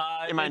 or like?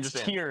 It's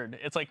tiered.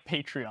 It's like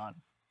Patreon.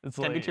 It's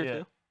Can like, be tier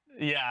 2?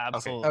 Yeah,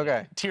 absolutely.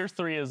 Okay. Tier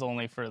 3 is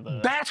only for the.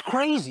 That's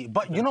crazy,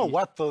 but you know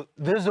what?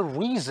 There's a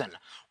reason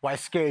why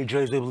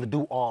ScaryJerry is able to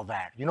do all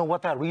that. You know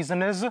what that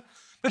reason is?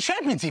 The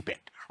champions he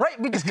picked. Right,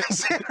 because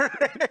consider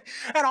it.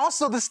 And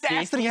also the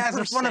stats that he has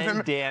in front of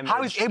him, damage.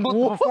 how he's able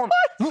to perform.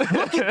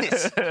 Look at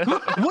this.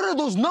 Look, what are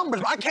those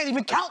numbers? I can't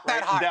even count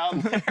that high.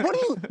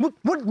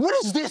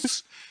 What is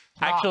this?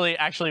 Actually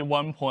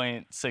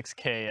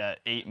 1.6K at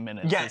 8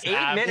 minutes. Yeah,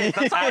 8 minutes.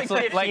 That's not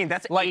like 15.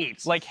 That's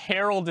 8. Like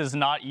Herald is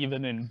not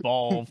even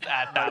involved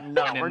at that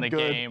point in the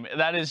game.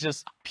 That is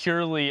just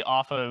purely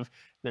off of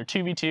their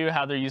 2v2,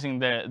 how they're using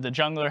the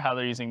jungler, how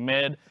they're using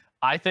mid.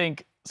 I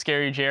think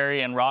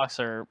ScaryJerry and Rox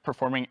are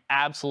performing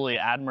absolutely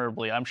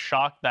admirably. I'm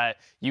shocked that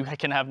you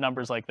can have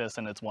numbers like this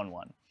and it's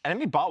 1-1.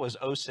 Enemy bot was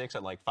 0-6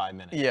 at like 5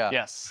 minutes. Yeah.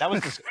 Yes. That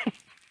was just...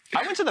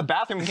 I went to the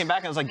bathroom and came back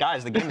and I was like,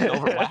 guys, the game is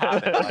over. What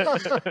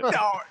happened?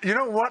 No, you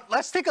know what?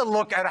 Let's take a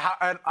look at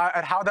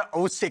how the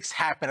 0-6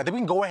 happened. I think we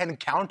can go ahead and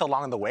count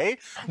along the way,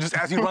 just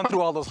as you run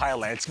through all those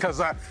highlights. Because,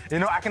 I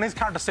can just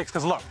count to 6.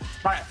 Because look,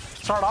 all right,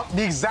 start off,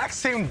 the exact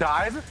same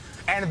dive.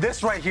 And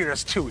this right here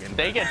is 2 in.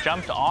 They get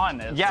jumped on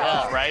as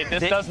well, right?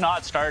 This does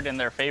not start in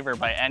their favor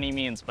by any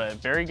means, but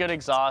very good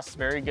exhaust,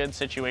 very good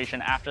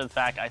situation after the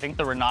fact. I think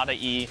the Renata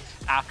E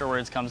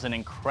afterwards comes in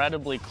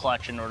incredibly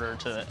clutch in order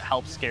to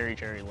help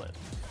ScaryJerry live.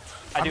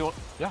 I do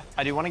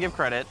want to give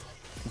credit.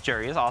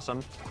 Jerry is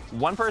awesome.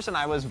 One person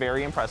I was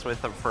very impressed with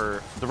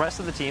for the rest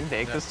of the team,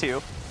 they this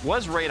too,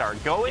 was Radar.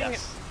 Going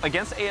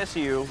against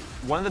ASU,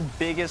 one of the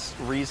biggest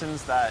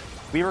reasons that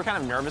we were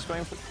kind of nervous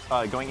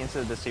going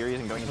into the series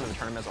and going into the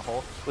tournament as a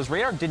whole was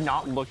Radar did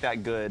not look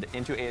that good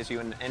into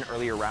ASU in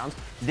earlier rounds.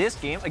 This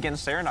game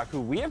against Seranok,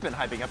 who we have been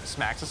hyping up,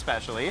 Smacks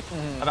especially,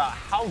 about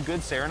how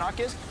good Seranok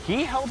is,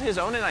 he held his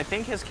own, and I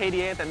think his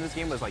KDA at the end of this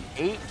game was like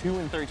 8, 2,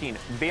 and 13.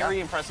 Very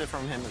impressive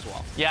from him as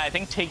well. Yeah, I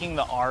think taking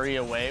the Ahri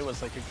away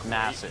was like a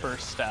great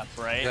first step,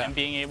 right? And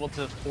being able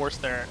to force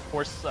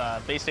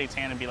Bay State's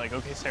hand and be like,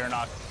 okay,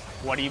 Seranok,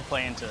 what do you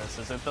play into this?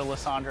 Is it the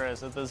Lissandra?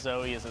 Is it the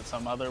Zoe? Is it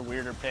some other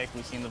weirder pick?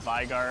 We've seen the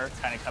Vigar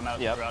kind of come out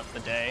throughout the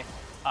day.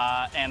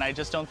 And I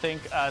just don't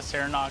think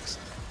Seranok's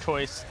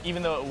choice,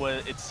 even though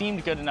it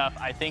seemed good enough,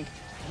 I think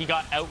he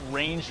got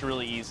outranged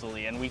really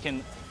easily. And we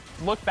can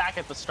look back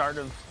at the start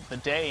of the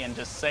day and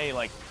just say,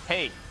 like,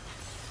 hey,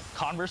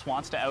 Converse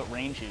wants to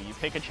outrange you. You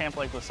pick a champ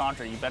like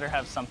Lissandra, you better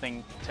have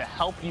something to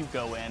help you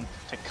go in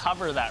to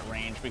cover that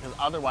range, because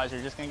otherwise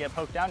you're just going to get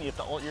poked down. You have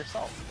to ult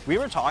yourself. We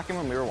were talking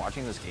when we were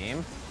watching this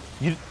game.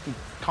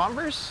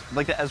 Converse,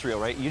 like the Ezreal,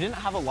 right? You didn't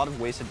have a lot of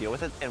ways to deal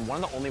with it, and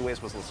one of the only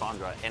ways was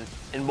Lissandra. And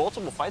in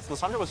multiple fights,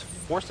 Lissandra was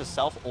forced to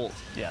self-ult.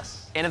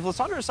 Yes. And if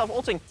Lissandra is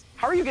self-ulting,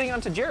 how are you getting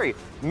onto Jerry?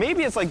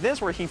 Maybe it's like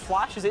this, where he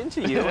flashes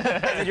into you,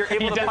 and then you're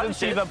able to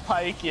punch it. He doesn't see the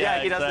Pyke.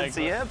 Yeah, he doesn't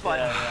see it.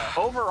 But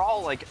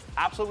overall, like,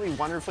 absolutely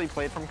wonderfully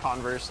played from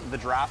Converse. The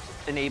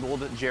draft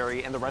enabled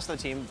Jerry, and the rest of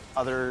the team,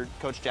 other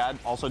Coach Jad,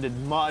 also did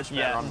much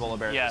better on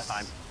Volibear this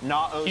time.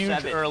 Not 07.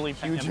 Huge early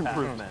huge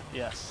improvement.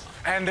 Yes.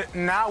 And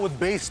now with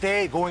Bay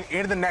State going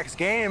into the next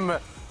game,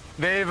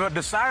 they've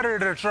decided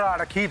to try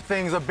to keep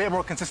things a bit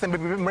more consistent,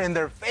 maybe a bit more in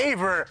their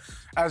favor,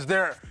 as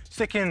they're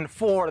sticking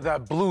for the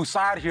blue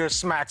side here,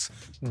 Smacks.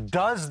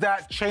 Does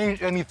that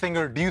change anything,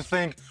 or do you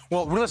think,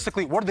 well,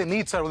 realistically, what do they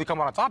need to really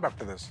come out on top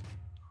after this?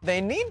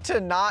 They need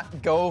to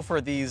not go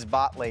for these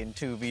bot lane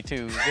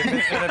 2v2s if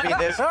it's gonna be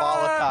this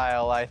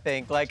volatile, I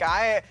think. Like,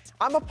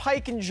 I'm a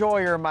Pyke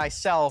enjoyer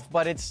myself,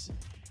 but it's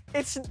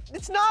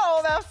not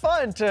all that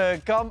fun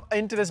to come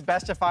into this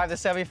best of 5, the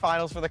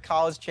semifinals for the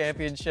college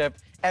championship,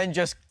 and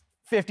just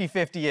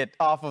 50-50 it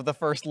off of the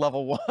first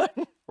level 1.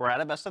 We're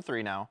at a best of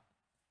 3 now.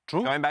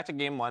 True. Going back to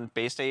game 1,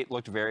 Bay State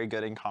looked very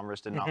good and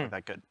Converse did not look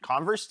that good.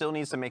 Converse still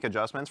needs to make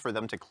adjustments for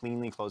them to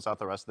cleanly close out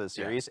the rest of the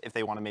series if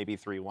they want to maybe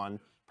 3-1,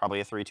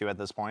 probably a 3-2 at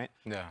this point.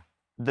 Yeah.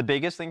 The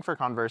biggest thing for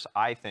Converse,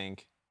 I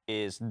think,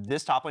 is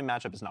this top lane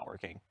matchup is not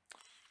working.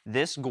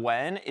 This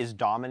Gwen is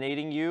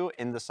dominating you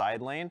in the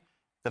side lane.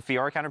 The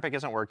Fiora counterpick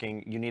isn't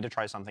working. You need to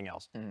try something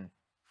else.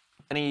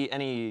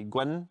 Any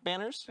Gwen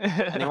banners?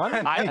 Anyone?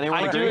 I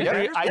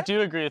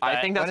do agree with that.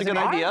 I think that's a good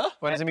idea.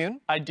 Gwen is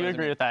immune? I do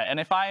agree with that. And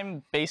if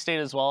I'm Bay State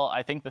as well,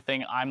 I think the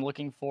thing I'm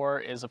looking for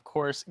is, of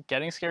course,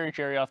 getting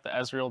ScaryJerry off the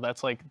Ezreal.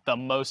 That's like the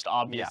most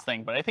obvious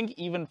thing. But I think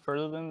even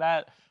further than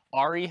that,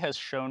 Ahri has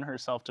shown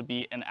herself to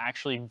be an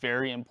actually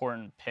very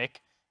important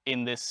pick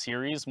in this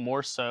series,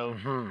 more so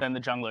than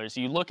the junglers.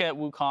 You look at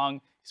Wukong,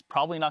 he's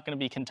probably not going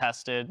to be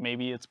contested.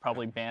 Maybe it's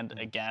probably banned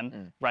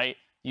again, right?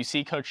 You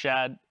see Coach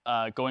Shad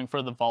going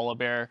for the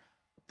Volibear.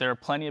 There are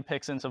plenty of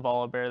picks into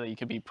Volibear that you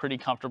could be pretty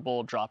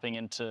comfortable dropping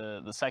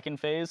into the second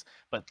phase,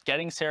 but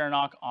getting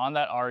Seranok on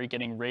that Ahri,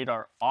 getting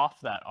Radar off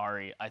that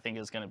Ahri, I think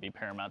is going to be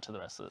paramount to the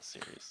rest of the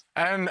series.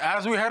 And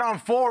as we head on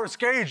forward,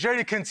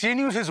 ScaryJerry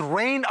continues his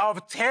reign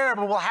of terror,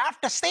 but we'll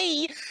have to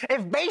see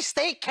if Bay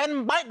State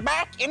can bite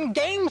back in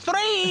game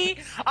 3.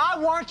 I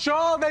want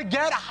y'all to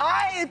get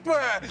hype.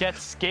 Get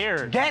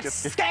scared. Get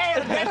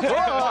scared. Get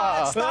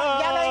stop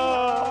yelling.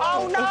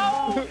 Oh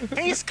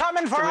no, he's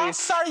coming for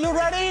us. Are you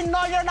ready?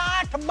 No, you're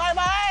not.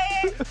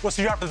 Bye-bye. We'll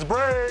see you after this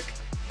break.